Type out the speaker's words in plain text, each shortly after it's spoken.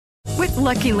With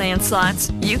Lucky Land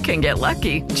Slots, you can get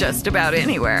lucky just about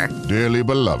anywhere. Dearly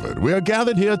beloved, we are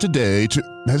gathered here today to...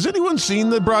 Has anyone seen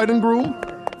the bride and groom?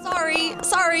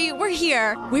 Sorry, we're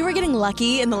here. We were getting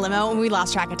lucky in the limo and we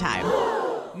lost track of time.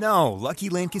 No, Lucky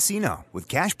Land Casino, with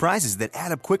cash prizes that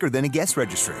add up quicker than a guest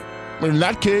registry. In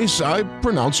that case, I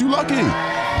pronounce you lucky.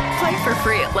 Play for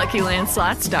free at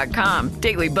LuckyLandSlots.com.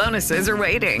 Daily bonuses are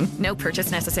waiting. No purchase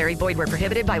necessary. Void where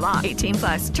prohibited by law.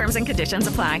 18+. Terms and conditions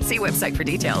apply. See website for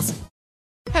details.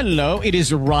 Hello, it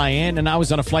is Ryan, and I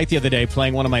was on a flight the other day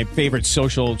playing one of my favorite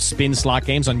social spin slot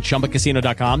games on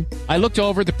ChumbaCasino.com. I looked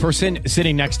over at the person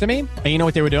sitting next to me, and you know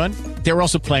what they were doing? They were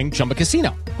also playing Chumba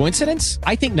Casino. Coincidence?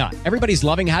 I think not. Everybody's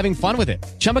loving having fun with it.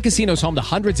 Chumba Casino is home to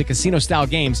hundreds of casino-style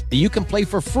games that you can play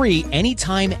for free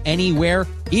anytime, anywhere,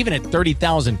 even at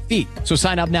 30,000 feet. So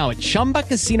sign up now at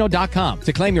ChumbaCasino.com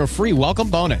to claim your free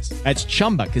welcome bonus. That's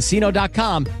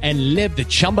ChumbaCasino.com and live the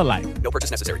Chumba life. No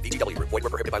purchase necessary. VGW. Void where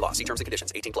prohibited by law. See terms and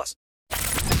conditions. 18+.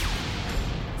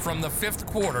 From the Fifth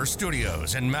Quarter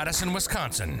Studios in Madison,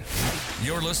 Wisconsin,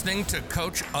 you're listening to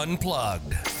Coach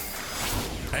Unplugged.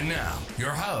 And now,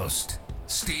 your host,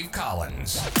 Steve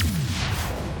Collins.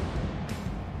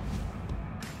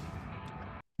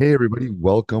 Hey, everybody.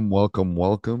 Welcome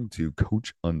to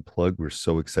Coach Unplugged. We're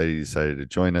so excited you decided to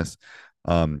join us.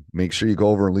 Make sure you go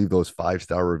over and leave those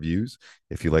 5-star reviews.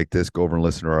 If you like this, go over and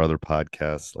listen to our other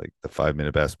podcasts like the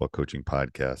 5-Minute Basketball Coaching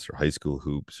Podcast or High School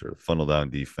Hoops or Funnel Down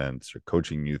Defense or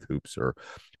Coaching Youth Hoops or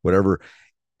whatever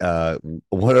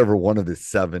one of the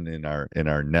 7 in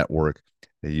our network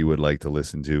that you would like to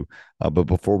listen to. But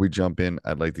before we jump in,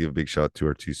 I'd like to give a big shout out to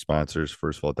our 2 sponsors.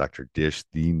 First of all, Dr. Dish,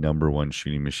 the #1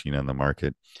 shooting machine on the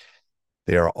market.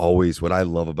 They are always, what I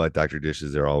love about Dr. Dish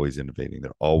is they're always innovating.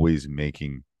 They're always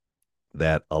making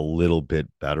that a little bit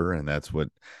better. And that's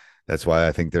why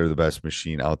I think they're the best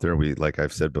machine out there. Like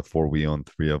I've said before, we own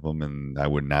 3 of them, and I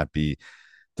would not be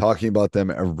talking about them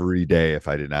every day if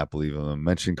I did not believe in them.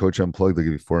 Mention Coach Unplugged, they'll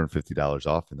give you $450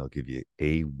 off, and they'll give you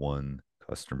A1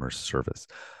 customer service.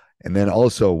 And then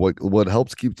also what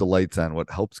helps keep the lights on, what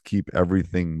helps keep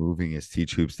everything moving is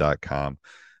teachhoops.com.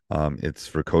 It's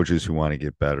for coaches who want to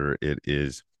get better. It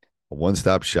is a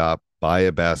one-stop shop by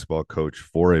a basketball coach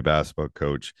for a basketball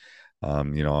coach.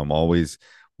 I'm always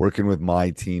working with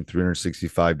my team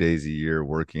 365 days a year,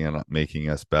 working on making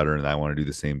us better. And I want to do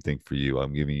the same thing for you.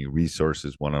 I'm giving you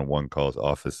resources, one-on-one calls,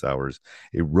 office hours,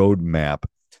 a roadmap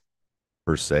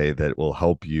per se that will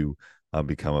help you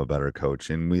become a better coach.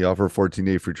 And we offer a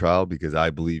 14-day free trial because I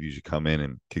believe you should come in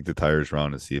and kick the tires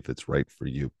around and see if it's right for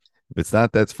you. If it's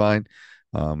not, that's fine.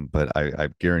 But I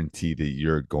guarantee that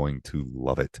you're going to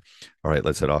love it. All right,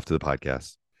 let's head off to the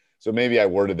podcast. So maybe I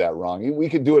worded that wrong. We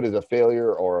could do it as a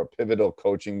failure or a pivotal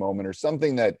coaching moment or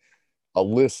something that a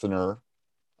listener,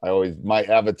 my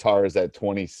avatar is that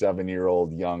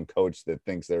 27-year-old young coach that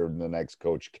thinks they're the next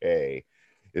Coach K.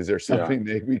 Is there something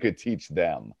that we could teach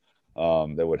them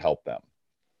that would help them?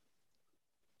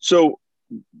 So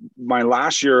my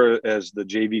last year as the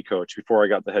JV coach, before I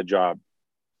got the head job,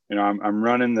 I'm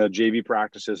running the JV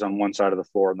practices on one side of the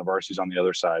floor and the varsity's on the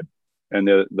other side. And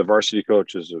the varsity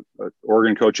coach is an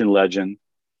Oregon coaching legend.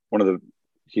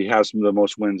 He has some of the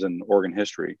most wins in Oregon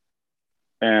history.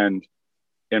 And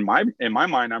in my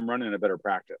mind, I'm running a better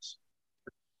practice.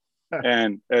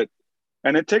 and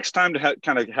it takes time to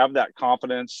kind of have that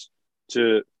confidence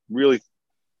to really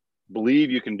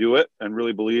believe you can do it and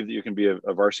really believe that you can be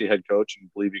a varsity head coach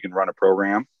and believe you can run a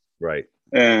program. Right.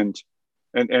 And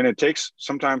it takes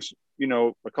sometimes,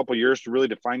 a couple of years to really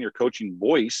define your coaching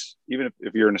voice, even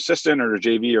if you're an assistant or a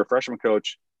JV or a freshman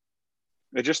coach.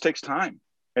 It just takes time.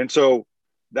 And so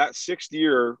that 6th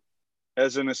year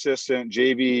as an assistant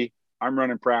JV, I'm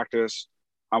running practice,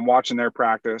 I'm watching their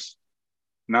practice,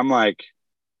 and I'm like,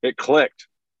 it clicked.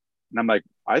 And I'm like,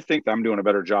 I think I'm doing a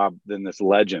better job than this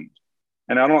legend.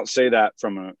 And I don't say that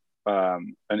from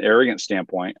an arrogant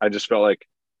standpoint. I just felt like,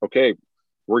 okay,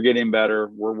 we're getting better.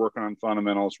 We're working on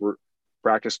fundamentals.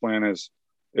 Practice plan is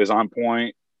on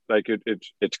point. Like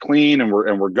it's clean and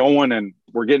we're going and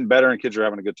we're getting better and kids are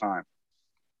having a good time.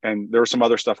 And there was some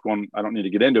other stuff going, I don't need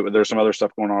to get into it, but there's some other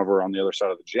stuff going over on the other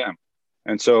side of the gym.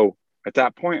 And so at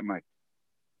that point, I'm like,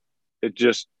 I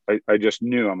just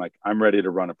knew, I'm like, I'm ready to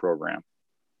run a program.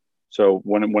 So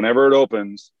whenever it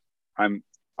opens, I'm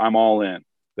all in.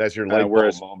 That's your light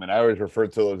bulb moment. I always refer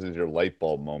to those as your light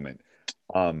bulb moment.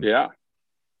 Yeah.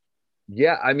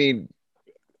 I mean,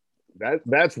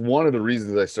 that's one of the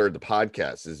reasons I started the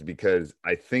podcast is because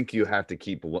I think you have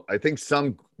to I think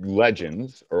some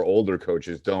legends or older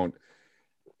coaches don't,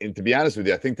 and to be honest with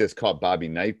you, I think this caught Bobby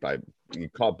Knight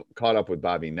caught up with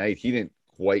Bobby Knight. He didn't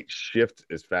quite shift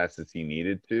as fast as he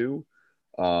needed to.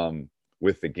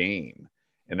 with the game.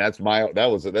 And that's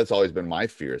always been my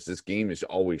fear. Is this game is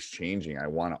always changing. I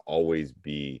want to always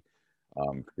be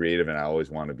creative, and I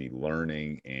always want to be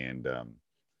learning. And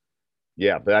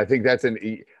yeah, but I think I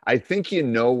think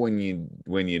when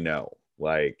you know,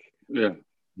 like, Yeah.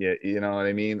 you know what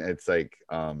I mean? It's like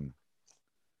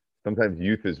sometimes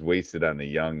youth is wasted on the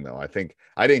young, though. I think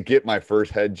I didn't get my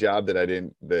first head job that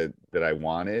I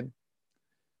wanted.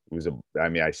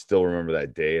 I still remember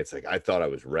that day. It's like I thought I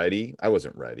was ready. I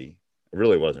wasn't ready. I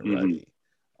really wasn't ready.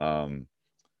 And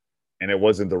it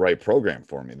wasn't the right program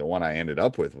for me. The one I ended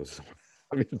up with was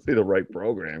obviously the right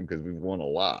program because we won a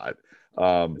lot.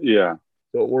 Yeah.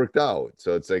 So it worked out.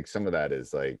 So it's like some of that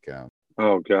is like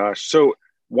oh gosh. So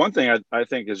one thing I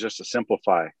think is just to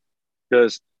simplify,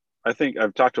 because I think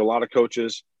I've talked to a lot of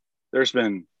coaches.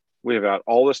 We've had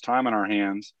all this time on our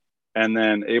hands, and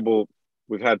then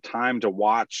we've had time to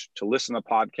watch, to listen to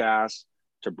podcasts,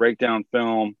 to break down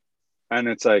film. And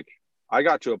it's like, I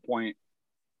got to a point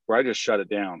where I just shut it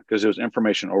down because it was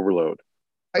information overload.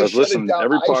 I was listening to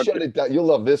every podcast. I shut it down. You'll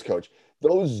love this, Coach.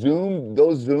 Those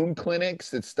Zoom clinics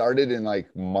that started in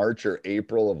like March or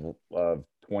April of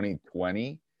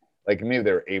 2020, like maybe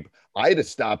they were April. I had to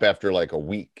stop after like a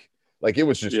week. Like it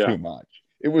was just too much.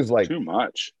 It was like too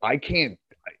much. I can't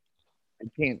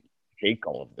take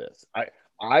all of this.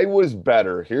 I was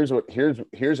better. Here's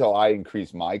how I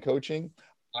increased my coaching.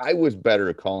 I was better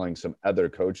at calling some other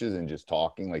coaches and just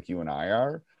talking like you and I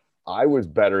are. I was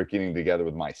better at getting together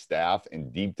with my staff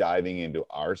and deep diving into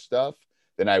our stuff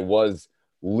than I was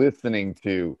listening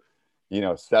to,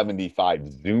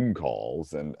 75 Zoom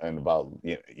calls and about,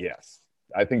 yes.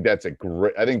 I think that's a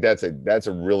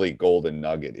really golden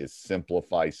nugget is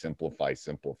simplify.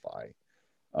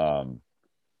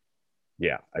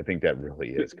 Yeah, I think that really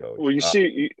is, Coach. Well, you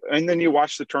see, and then you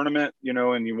watch the tournament,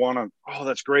 and you want to, oh,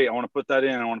 that's great. I want to put that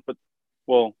in.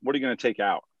 Well, what are you going to take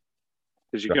out?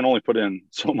 Because you can only put in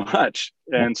so much.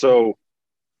 And so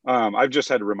I've just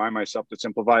had to remind myself to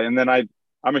simplify. And then I'm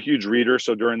a huge reader.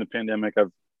 So during the pandemic,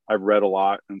 I've read a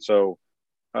lot. And so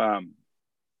I've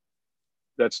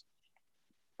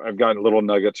gotten little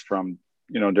nuggets from,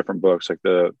 different books. Like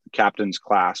the Captain's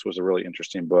Class was a really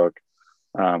interesting book.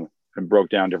 And broke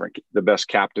down the best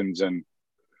captains in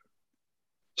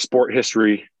sport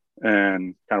history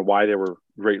and kind of why they were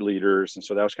great leaders. And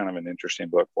so that was kind of an interesting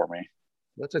book for me.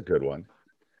 That's a good one.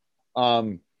 Up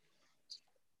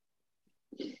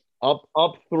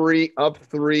three.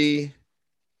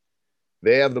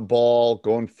 They have the ball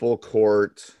going full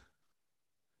court.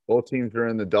 Both teams are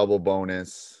in the double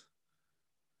bonus.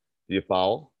 Do you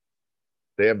foul?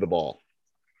 They have the ball.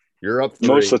 You're up 3.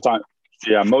 Most of the time.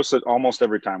 Yeah, almost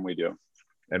every time we do.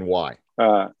 And why?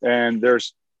 And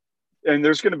there's going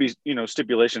to be,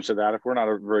 stipulations to that. If we're not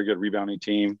a very good rebounding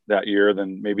team that year,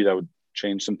 then maybe that would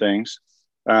change some things.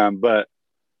 But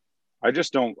I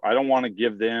don't want to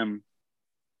give them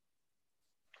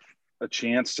a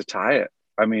chance to tie it.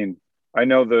 I mean, I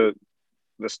know the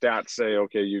stats say,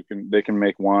 okay, they can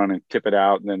make one and tip it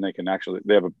out, and then they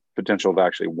have a potential to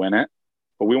actually win it.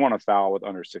 But we want to foul with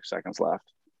under 6 seconds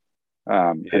left.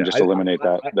 And just eliminate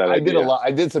that.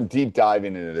 I did some deep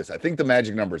diving into this. I think the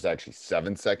magic number is actually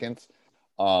 7 seconds.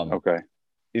 Okay.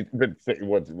 With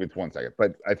 1 second,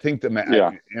 but I think and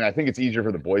I think it's easier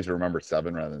for the boys to remember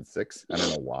 7 rather than 6. I don't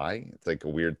know why. It's like a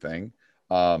weird thing.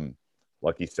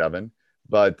 Lucky 7,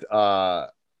 but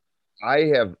I've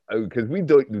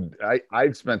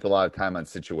spent a lot of time on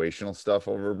situational stuff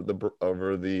over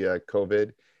the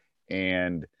COVID,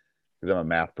 and because I'm a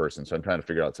math person, so I'm trying to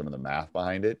figure out some of the math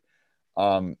behind it.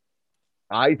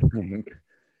 I think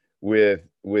with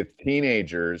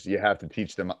teenagers, you have to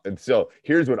teach them. And so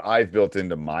here's what I've built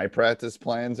into my practice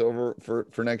plans for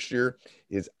next year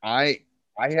is I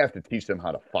have to teach them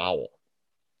how to foul.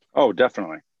 Oh,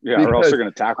 definitely. Yeah. Because or else they're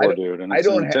going to tackle a dude. And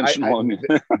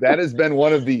that has been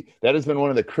one of the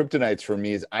kryptonites for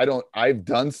me is I've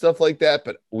done stuff like that,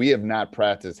 but we have not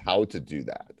practiced how to do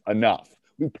that enough.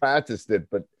 We practiced it,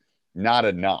 but not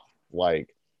enough.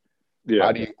 Like,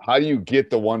 yeah. How do you get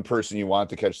the one person you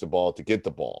want to catch the ball to get the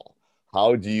ball?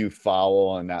 How do you foul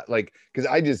on that? Like,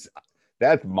 because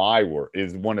that's my work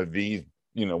is one of these,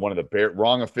 one of the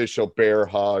wrong official bear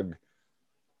hug.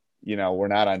 We're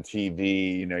not on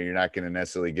TV. You're not going to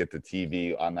necessarily get the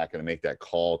TV. I'm not going to make that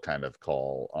call kind of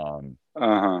call.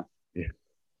 You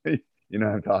know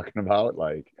what I'm talking about?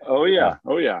 Like, oh yeah.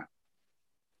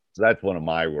 So that's one of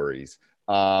my worries.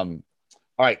 All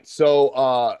right.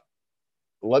 So,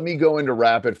 let me go into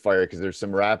rapid fire because there's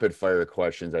some rapid fire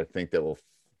questions I think that will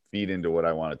feed into what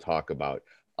I want to talk about.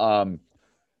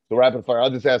 So rapid fire. I'll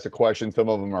just ask a question. Some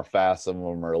of them are fast. Some of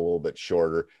them are a little bit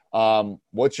shorter.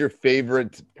 What's your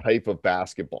favorite type of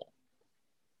basketball?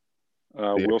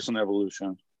 Wilson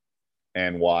Evolution.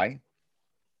 And why?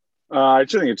 I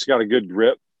just think it's got a good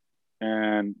grip,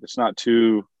 and it's not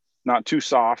too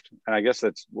soft. And I guess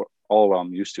that's what all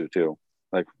I'm used to too.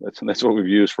 Like that's what we've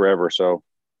used forever. So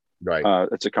right,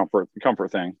 it's a comfort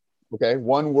thing. Okay,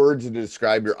 one word to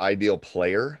describe your ideal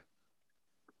player.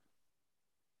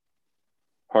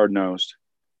 Hard-nosed.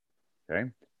 Okay.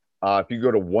 If you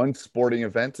go to one sporting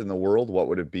event in the world, what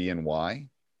would it be and why?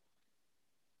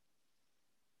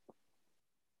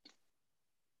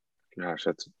 Gosh,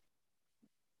 that's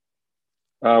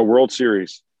World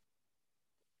Series,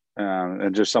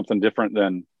 and just something different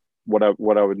than what I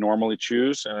would normally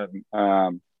choose. And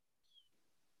I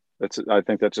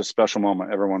think that's a special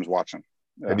moment. Everyone's watching.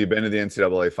 Yeah. Have you been to the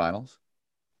NCAA finals?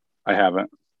 I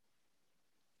haven't.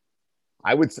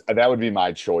 That would be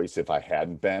my choice if I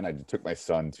hadn't been. I took my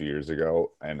son 2 years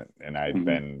ago, and I'd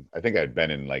been. I think I'd been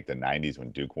in like the '90s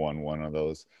when Duke won one of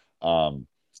those. I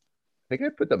think I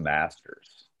put the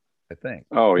Masters. I think.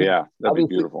 Oh yeah, that'd be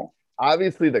beautiful.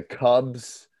 Obviously, the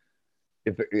Cubs.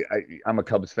 I'm a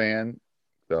Cubs fan,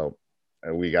 so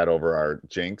we got over our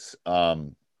jinx.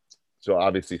 So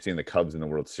obviously, seeing the Cubs in the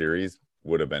World Series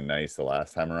would have been nice the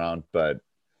last time around, but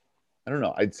I don't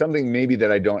know. It's something maybe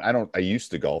that I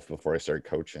used to golf before I started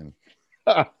coaching.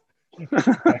 When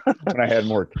I had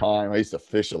more time, I used to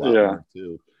fish a lot more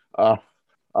too.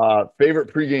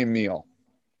 Favorite pregame meal?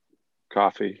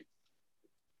 Coffee.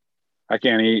 I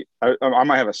can't eat. I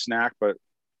might have a snack, but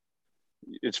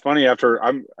it's funny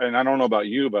and I don't know about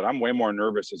you, but I'm way more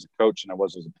nervous as a coach than I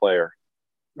was as a player.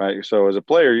 Right. So as a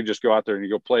player, you just go out there and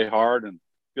you go play hard and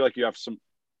feel like you have some,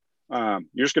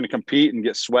 you're just going to compete and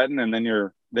get sweating, and then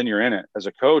you're in it. As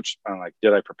a coach, I'm like,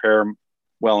 did I prepare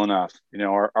well enough?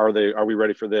 Are we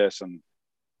ready for this? And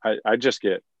I'm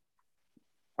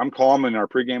calm in our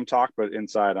pregame talk, but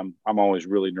inside I'm always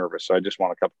really nervous. So I just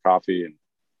want a cup of coffee and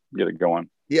get it going.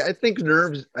 Yeah, I think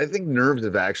nerves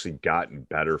have actually gotten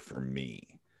better for me.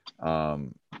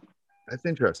 That's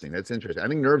interesting. I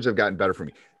think nerves have gotten better for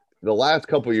me. The last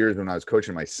couple of years when I was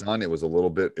coaching my son, it was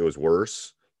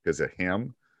worse because of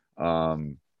him.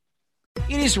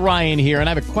 It is Ryan here, and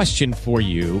I have a question for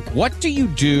you. What do you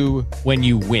do when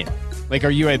you win? Like, are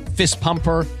you a fist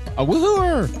pumper, a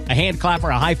woohooer, a hand clapper,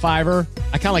 a high fiver?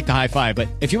 I kind of like the high five, but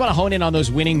if you want to hone in on those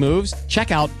winning moves,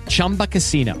 check out Chumba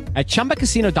Casino. At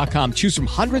ChumbaCasino.com, choose from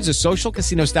hundreds of social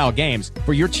casino-style games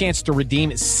for your chance to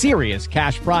redeem serious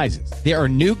cash prizes. There are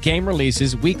new game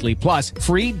releases weekly, plus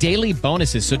free daily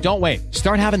bonuses. So don't wait.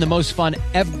 Start having the most fun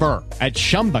ever at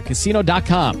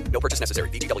ChumbaCasino.com. No purchase necessary.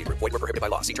 VGW. Void where prohibited by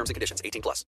law. See terms and conditions.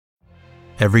 18+.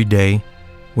 Every day,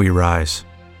 we rise,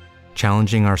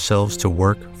 challenging ourselves to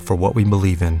work for what we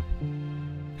believe in.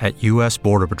 At U.S.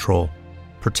 Border Patrol,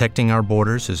 protecting our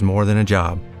borders is more than a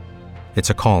job.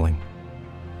 It's a calling.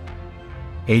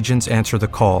 Agents answer the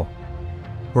call,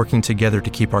 working together to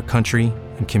keep our country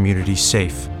and communities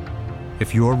safe.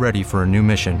 If you're ready for a new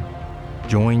mission,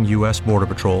 join U.S. Border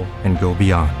Patrol and go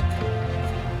beyond.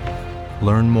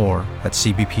 Learn more at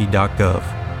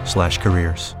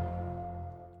cbp.gov/careers.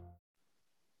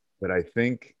 But I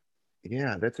think,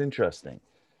 yeah, that's interesting.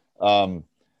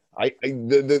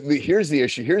 Here's the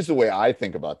issue. Here's the way I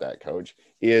think about that, Coach,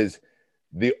 is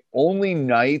the only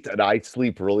night that I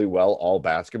sleep really well all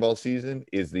basketball season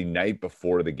is the night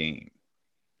before the game.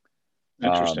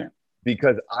 Interesting.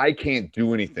 Because I can't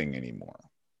do anything anymore.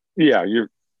 Yeah,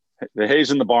 the hay's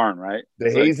in the barn, right?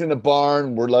 The hay's in the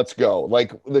barn. Let's go.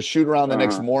 Like the shoot around the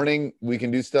next morning, we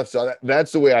can do stuff. So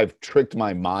that's the way I've tricked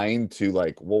my mind to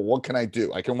like, well, what can I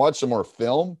do? I can watch some more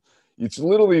film. It's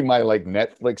literally my like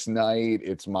Netflix night.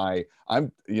 It's I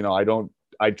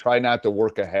try not to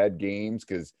work ahead games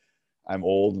because I'm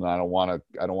old and I don't want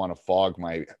to fog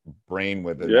my brain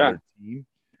with another team.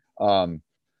 So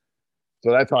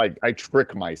that's how I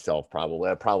trick myself. Probably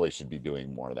I probably should be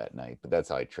doing more that night, but that's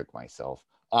how I trick myself.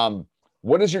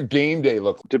 What does your game day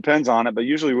look like? Depends on it, but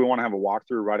usually we want to have a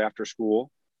walkthrough right after school.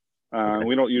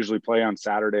 We don't usually play on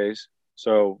Saturdays,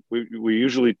 so we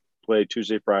usually play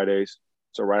Tuesday, Fridays.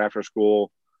 So right after school,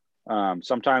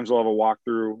 sometimes we'll have a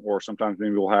walkthrough, or sometimes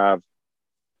maybe we'll have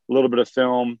a little bit of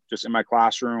film just in my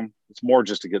classroom. It's more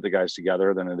just to get the guys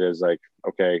together than it is like,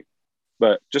 okay,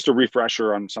 but just a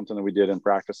refresher on something that we did in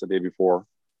practice the day before.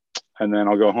 And then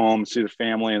I'll go home, see the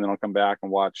family, and then I'll come back and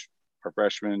watch our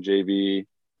freshmen, JV,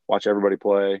 watch everybody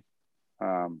play.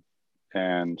 And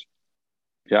then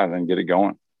get it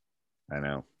going. I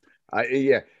know.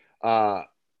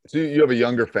 So you have a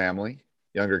younger family,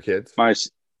 younger kids? My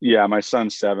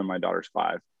son's 7, my daughter's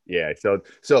 5. Yeah,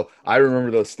 so I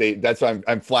remember those state. That's why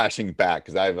I'm flashing back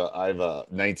because I have a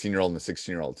 19-year-old and a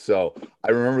 16-year-old. So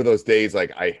I remember those days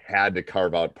like I had to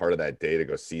carve out part of that day to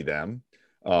go see them.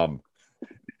 Um,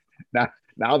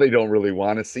 now they don't really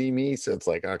want to see me, so it's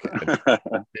like okay,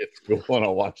 it's cool and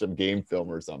I'll watch some game film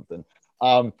or something.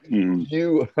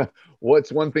 You,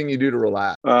 what's one thing you do to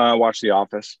relax? Watch The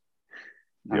Office.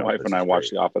 My The wife Office and I is watch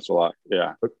great. The Office a lot.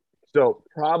 Yeah. So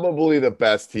probably the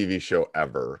best TV show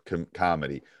ever,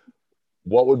 comedy.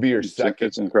 What would be your second?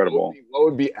 It's incredible. What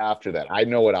would be after that? I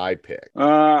know what I pick.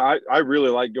 I really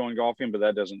like going golfing, but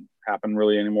that doesn't happen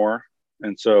really anymore.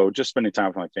 And so just spending time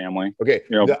with my family. Okay,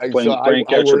 playing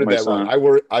catch with my son.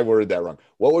 I worded that wrong.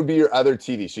 What would be your other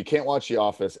TV? So you can't watch The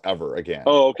Office ever again.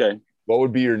 Oh, okay. What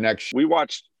would be your next? We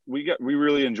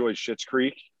really enjoyed Schitt's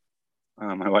Creek.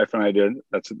 My wife and I did.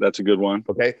 That's a good one.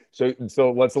 Okay,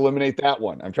 so let's eliminate that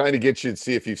one. I'm trying to get you to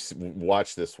see if you've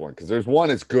watched this one because there's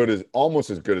one almost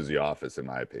as good as The Office in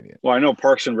my opinion. Well, I know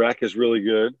Parks and Rec is really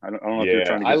good. I don't know if you're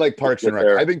trying to. I like Parks and Rec.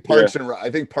 There. I think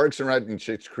Parks and Rec and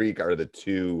Schitt's Creek are the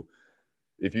two.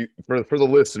 If you for the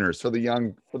listeners, for the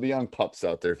young pups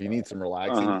out there, if you need some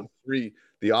relaxing,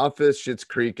 The Office, Schitt's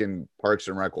Creek, and Parks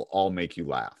and Rec will all make you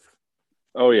laugh.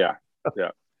 Oh yeah.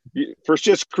 For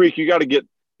Schitt's Creek, you got to give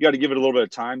it a little bit of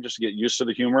time just to get used to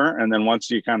the humor, and then once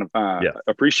you kind of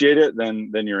appreciate it,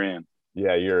 then you're in.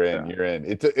 Yeah, you're in. You're in.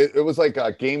 It was like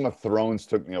Game of Thrones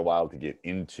took me a while to get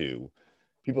into.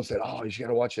 People said, "Oh, you got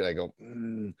to watch it." I go,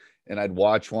 and I'd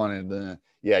watch one, and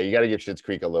you got to give Schitt's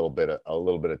Creek a little bit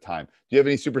of time. Do you have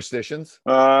any superstitions?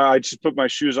 I just put my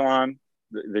shoes on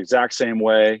the exact same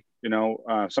way.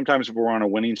 Sometimes if we're on a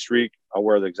winning streak, I'll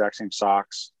wear the exact same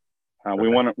socks. We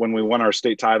won our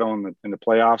state title in the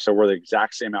playoffs. I wore the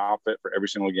exact same outfit for every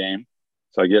single game.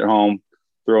 So I get home,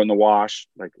 throw it in the wash.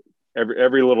 Like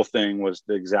every little thing was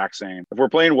the exact same. If we're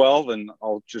playing well, then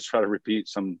I'll just try to repeat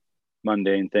some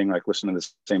mundane thing, like listen to the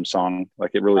same song.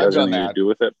 Like it really has nothing to do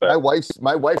with it. But my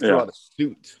wife threw out a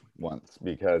suit once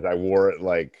because I wore it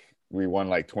like we won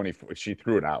like 24. She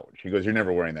threw it out. She goes, "You're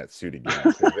never wearing that suit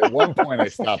again." At one point I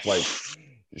stopped like.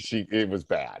 It was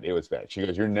bad. She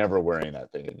goes, "You're never wearing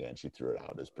that thing again." She threw it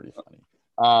out. It's pretty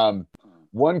funny.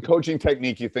 One coaching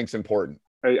technique you think's important.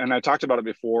 And I talked about it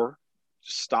before,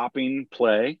 stopping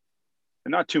play,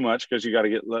 and not too much because you got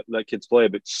to let kids play,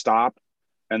 but stop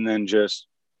and then just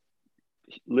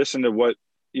listen to what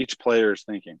each player is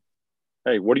thinking.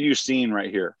 Hey, what are you seeing right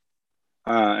here?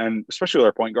 And especially with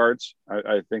our point guards,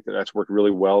 I think that's worked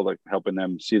really well, like helping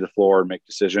them see the floor and make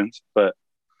decisions. But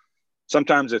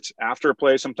sometimes it's after a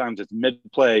play, sometimes it's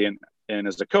mid-play, and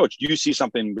as a coach, you see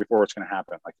something before it's going to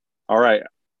happen. Like, all right,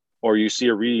 or you see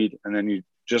a read, and then you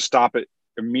just stop it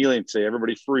immediately and say,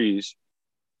 "Everybody freeze,"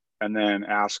 and then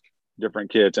ask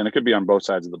different kids, and it could be on both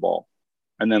sides of the ball,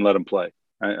 and then let them play.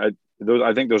 I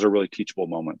think those are really teachable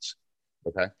moments.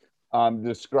 Okay.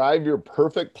 Describe your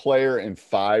perfect player in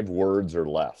 5 words or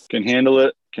less. Can handle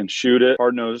it, can shoot it,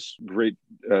 hard-nosed, great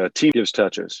team, gives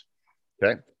touches.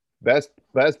 Okay. Best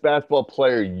basketball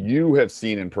player you have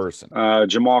seen in person.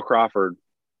 Jamal Crawford.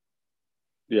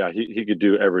 Yeah, he could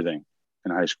do everything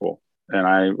in high school, and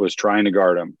I was trying to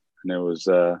guard him, and it was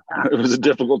a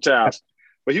difficult task.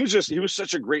 But he was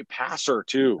such a great passer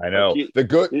too. I know. He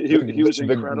was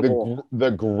incredible.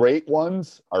 The great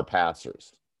ones are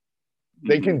passers.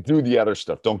 They can do the other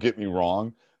stuff. Don't get me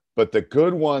wrong, but the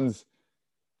good ones.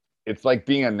 It's like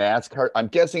being a NASCAR. I'm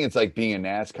guessing it's like being a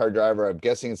NASCAR driver. I'm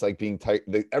guessing it's like being tight.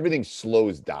 Everything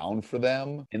slows down for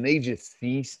them, and they just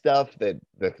see stuff that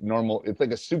the normal. It's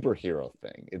like a superhero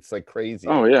thing. It's like crazy.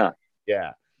 Oh yeah,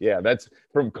 yeah. That's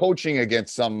from coaching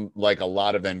against a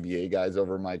lot of NBA guys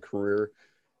over my career.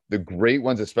 The great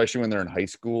ones, especially when they're in high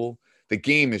school, the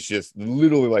game is just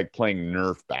literally like playing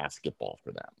Nerf basketball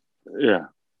for them. Yeah,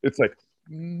 it's like,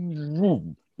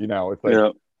 it's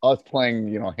like. Us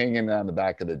playing, hanging on the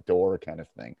back of the door kind of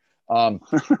thing.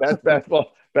 Best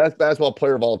basketball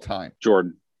player of all time.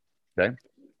 Jordan. Okay.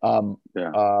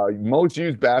 Most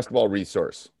used basketball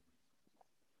resource.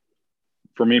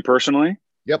 For me personally?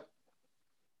 Yep.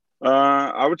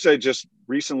 I would say just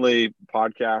recently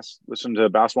podcasts, listen to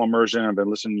Basketball Immersion. I've been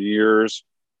listening to yours.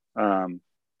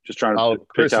 Just trying to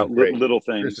pick out little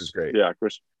things. Chris is great. Yeah,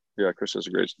 Chris does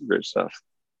great stuff.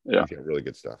 Yeah. He's got really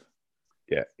good stuff.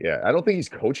 Yeah. I don't think he's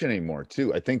coaching anymore,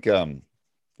 too. I think,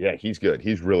 he's good.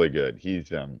 He's really good. He's,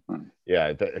 I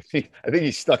think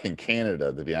he's stuck in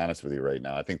Canada, to be honest with you, right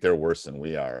now. I think they're worse than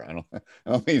we are. I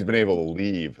don't think he's been able to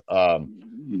leave.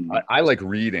 I like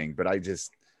reading, but as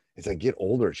I get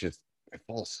older, I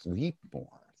fall asleep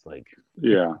more. It's like,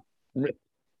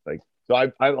 so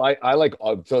I like,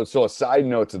 so a side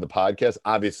note to the podcast.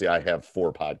 Obviously, I have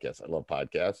 4 podcasts. I love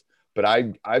podcasts. but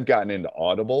I've gotten into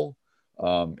Audible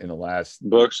in the last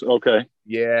books. Okay.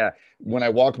 Yeah. When I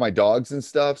walk my dogs and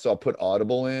stuff, so I'll put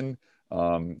Audible in.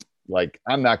 Like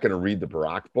I'm not going to read the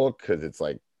Barack book because it's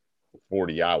like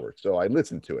 40 hours. So I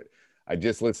listen to it. I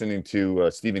just listening to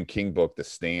a Stephen King book, The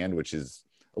Stand, which is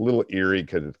a little eerie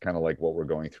because it's kind of like what we're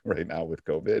going through right now with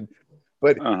COVID,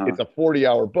 but it's a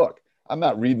 40-hour book. I'm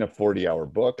not reading a 40-hour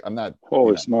book. I'm not.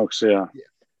 Holy smokes. Yeah.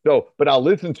 So, but I'll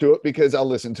listen to it because I'll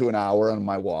listen to an hour on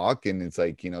my walk and it's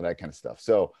like, that kind of stuff.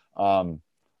 So,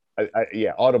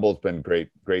 yeah, Audible's been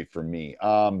great for me.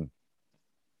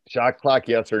 Shot clock,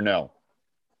 yes or no?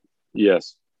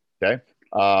 Yes. Okay.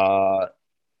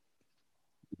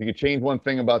 If you could change one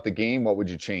thing about the game, what would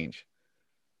you change?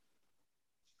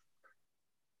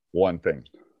 One thing.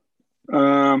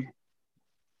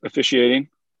 Officiating.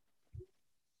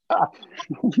 I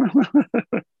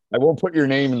won't put your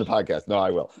name in the podcast. No,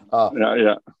 I will.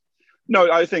 Yeah. No,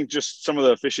 I think just some of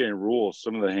the officiating rules,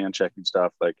 some of the hand checking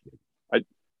stuff. Like,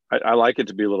 I like it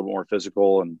to be a little more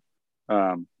physical, and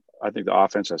I think the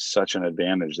offense has such an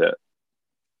advantage that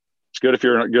it's good if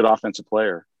you're a good offensive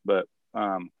player, but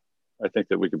I think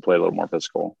that we can play a little more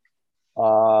physical.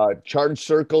 Charge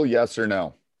circle, yes or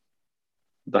no?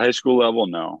 The high school level,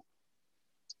 no.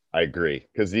 I agree,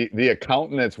 because the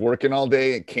accountant that's working all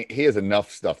day, he has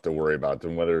enough stuff to worry about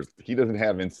than whether he doesn't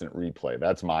have instant replay.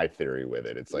 That's my theory with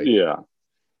it. It's like, yeah,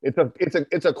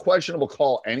 it's a questionable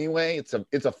call anyway. It's a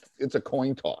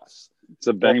coin toss. It's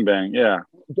a bang. Yeah.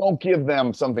 Don't give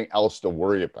them something else to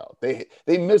worry about. They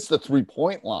miss the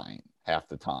 3-point line half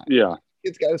the time. Yeah.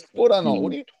 It's got his foot on.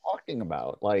 What are you talking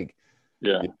about? Like,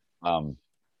 yeah.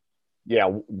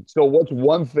 Yeah. So what's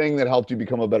one thing that helped you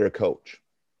become a better coach?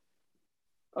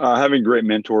 Having great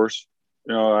mentors.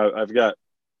 I've got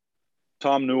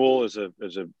Tom Newell is a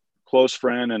close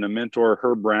friend and a mentor.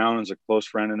 Herb Brown is a close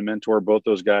friend and a mentor. Both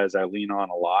those guys I lean on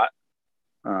a lot.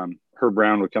 Herb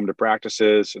Brown would come to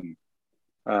practices, and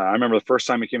I remember the first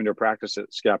time he came into a practice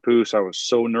at Scappoose, I was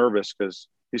so nervous because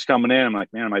he's coming in. I'm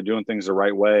like, man, am I doing things the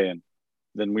right way? And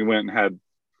then we went and had.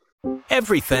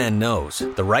 Every fan knows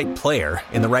the right player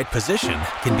in the right position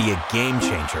can be a game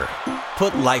changer.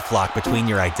 Put LifeLock between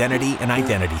your identity and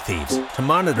identity thieves to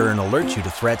monitor and alert you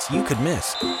to threats you could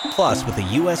miss. Plus, with a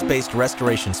U.S.-based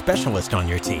restoration specialist on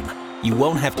your team, you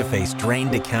won't have to face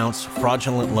drained accounts,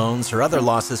 fraudulent loans, or other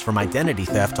losses from identity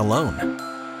theft alone.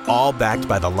 All backed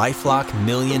by the LifeLock $1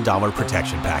 Million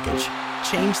Protection Package.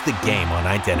 Change the game on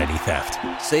identity theft.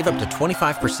 Save up to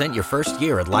 25% your first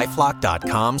year at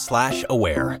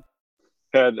LifeLock.com/aware.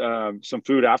 Had some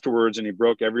food afterwards, and he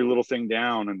broke every little thing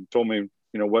down and told me,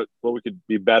 what we could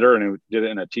be better, and he did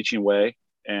it in a teaching way.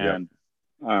 And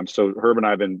so Herb and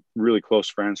I have been really close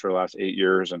friends for the last 8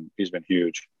 years, and he's been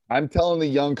huge. I'm telling the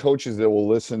young coaches that will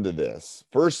listen to this,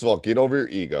 first of all, get over your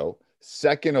ego.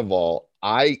 Second of all,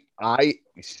 I've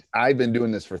been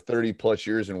doing this for 30 plus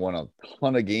years and won a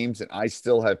ton of games, and I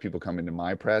still have people come into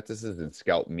my practices and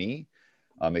scout me.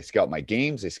 They scout my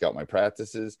games, they scout my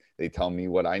practices, they tell me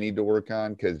what I need to work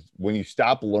on, because when you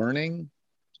stop learning,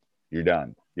 you're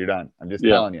done. I'm just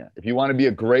telling you. If you want to be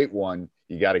a great one,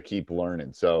 you got to keep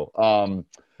learning. So, well,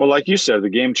 like you said, the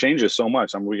game changes so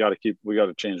much. We got to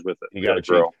change with it. You got to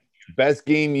grow. Best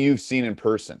game you've seen in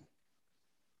person?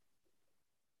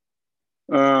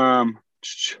 I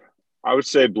would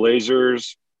say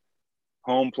Blazers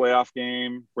home playoff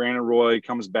game. Brandon Roy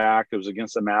comes back. It was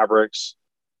against the Mavericks.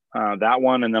 That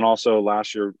one, and then also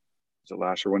last year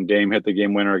when Dame hit the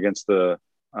game winner against the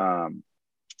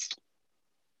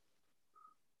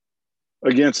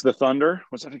Thunder.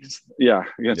 Was that against? Yeah,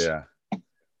 against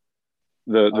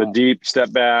the deep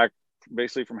step back,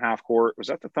 basically from half court. Was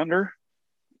that the Thunder?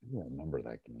 I don't remember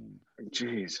that game.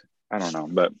 Jeez, I don't know,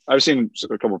 but I've seen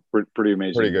a couple pretty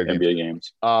amazing pretty good NBA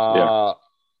games.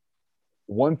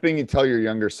 One thing you tell your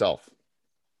younger self: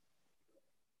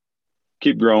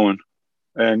 keep growing.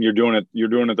 And you're doing it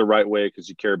the right way because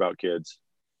you care about kids.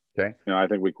 Okay. I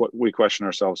think we question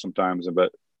ourselves sometimes,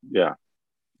 but yeah.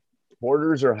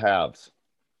 Quarters or halves?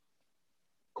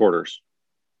 Quarters.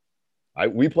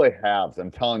 We play halves. I'm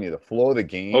telling you, the flow of the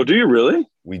game. Oh, do you really?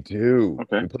 We do.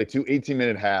 Okay. We play 2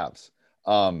 18-minute halves.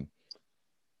 And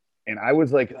I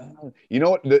was like, you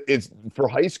know what? It's for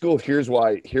high school. Here's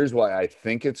why I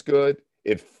think it's good.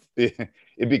 It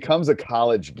becomes a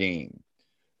college game.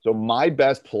 So my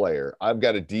best player, I've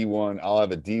got a D1. I'll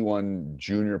have a D1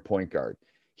 junior point guard.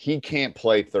 He can't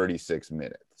play 36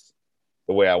 minutes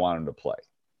the way I want him to play.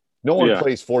 No one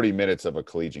plays 40 minutes of a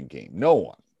collegiate game. No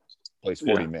one plays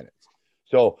 40 minutes.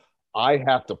 So I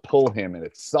have to pull him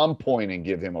at some point and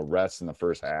give him a rest in the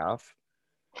first half.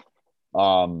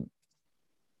 So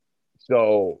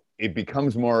it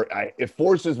becomes more. It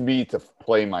forces me to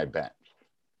play my bench.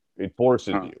 It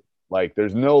forces you. Like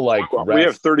there's no like. Well, we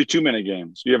have 32-minute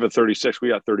games. You have a 36. We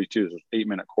got 32. So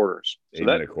 8-minute quarters. So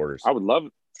 8-minute quarters. I would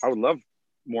love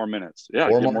more minutes. Yeah,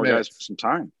 give more guys some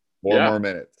time. More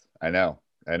minutes. I know.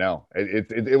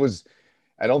 It was.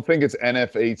 I don't think it's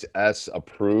NFHS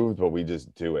approved, but we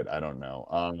just do it. I don't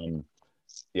know.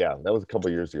 Yeah, that was a couple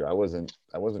of years ago. I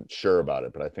wasn't sure about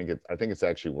it, but I think it's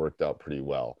actually worked out pretty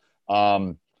well.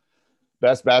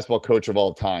 Best basketball coach of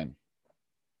all time.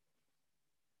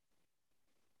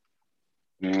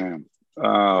 Man.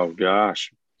 Oh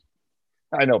gosh.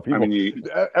 I know people. I mean,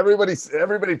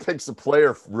 everybody picks a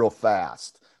player real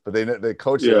fast, but the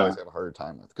coach they always have a harder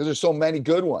time with because there's so many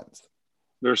good ones.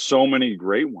 There's so many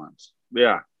great ones.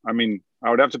 Yeah, I mean,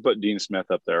 I would have to put Dean Smith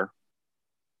up there.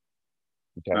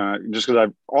 Okay. Just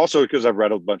because I've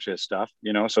read a bunch of his stuff,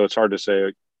 so it's hard to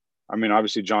say. I mean,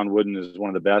 obviously John Wooden is one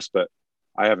of the best, but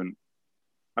I've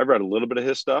read a little bit of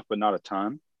his stuff, but not a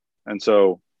ton. And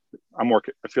so I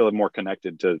feel more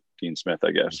connected to Dean Smith,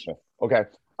 I guess. Okay.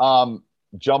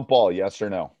 Jump ball, yes or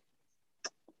no?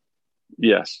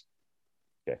 Yes.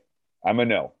 Okay. I'm a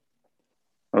no.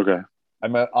 Okay.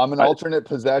 I'm an alternate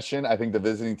possession. I think the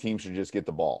visiting team should just get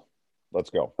the ball. Let's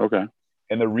go. Okay.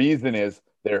 And the reason is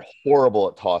they're horrible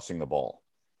at tossing the ball.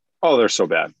 Oh, they're so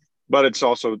bad. But it's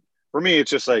also, for me,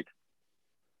 it's just like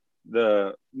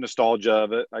the nostalgia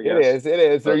of it, I guess. It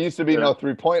is. There used to be no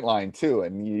 3-point line, too.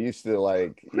 And you used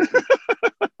to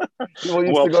people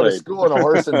used to go to school in a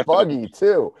horse and buggy,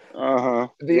 too.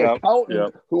 The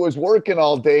accountant who was working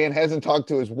all day and hasn't talked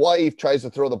to his wife tries to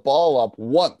throw the ball up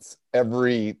once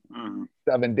every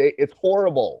 7 days. It's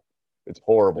horrible. It's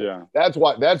horrible. Yeah. That's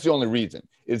the only reason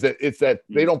is that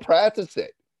they don't practice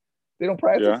it. They don't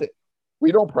practice it.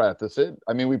 We don't practice it.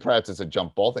 I mean, we practice a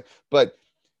jump ball thing, but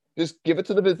just give it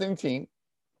to the visiting team.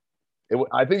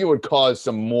 I think it would cause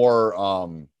some more,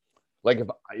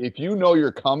 if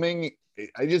you're coming,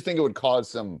 I just think it would cause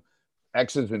some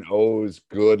X's and O's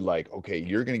good, like, okay,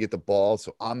 you're going to get the ball,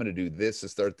 so I'm going to do this to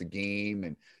start the game.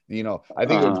 And, I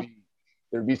think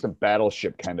there'd be some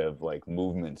battleship kind of like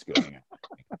movements going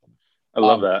on. I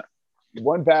love that.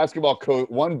 One basketball coach,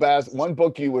 one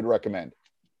book you would recommend.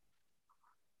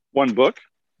 One book?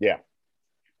 Yeah.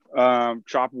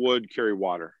 Chop wood, carry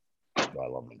water. Oh, I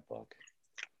love that book.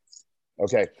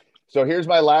 Okay. So here's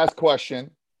my last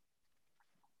question.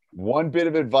 One bit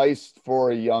of advice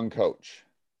for a young coach.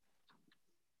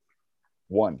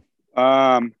 One.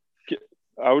 I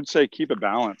would say keep a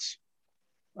balance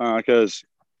because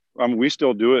we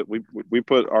still do it. We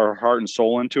put our heart and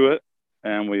soul into it,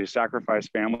 and we sacrifice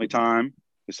family time.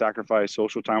 We sacrifice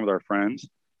social time with our friends,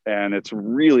 and it's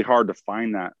really hard to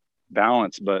find that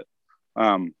balance. But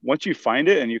once you find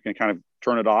it and you can kind of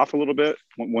turn it off a little bit,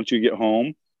 once you get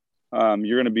home,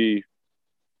 you're going to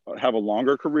have a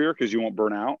longer career because you won't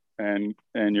burn out, and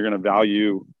you're going to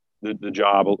value the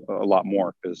job a lot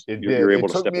more because you're able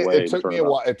to step away.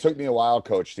 It took me a while,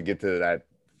 Coach, to get to that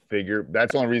figure.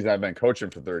 That's the only reason I've been coaching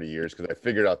for 30 years because I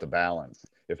figured out the balance.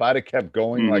 If I'd have kept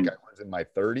going like I was in my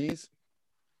 30s,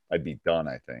 I'd be done,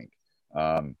 I think.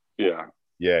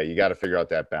 Yeah, you got to figure out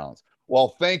that balance.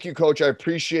 Well, thank you, Coach. I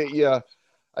appreciate you.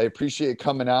 I appreciate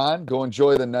coming on. Go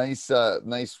enjoy the nice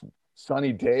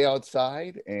sunny day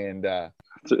outside. And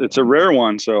it's a rare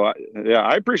one. So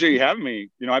I appreciate you having me.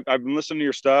 I've been listening to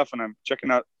your stuff and I'm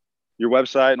checking out your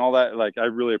website and all that. Like, I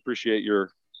really appreciate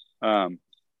your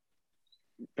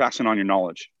passing on your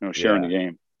knowledge, sharing the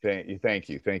game. Thank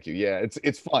you. Yeah,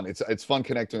 it's fun. It's fun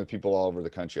connecting with people all over the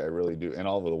country. I really do. And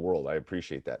all over the world. I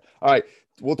appreciate that. All right.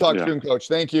 We'll talk soon, Coach.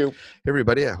 Thank you. Hey,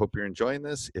 everybody. I hope you're enjoying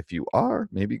this. If you are,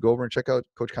 maybe go over and check out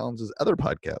Coach Collins' other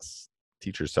podcasts,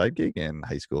 Teacher's Side Gig and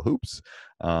High School Hoops.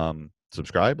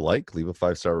 Subscribe, leave a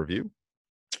 5-star review.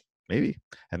 Maybe.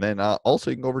 And then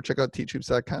also you can go over and check out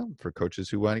teachhoops.com for coaches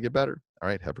who want to get better. All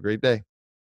right. Have a great day.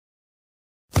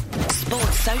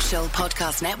 Sports Social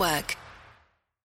Podcast Network.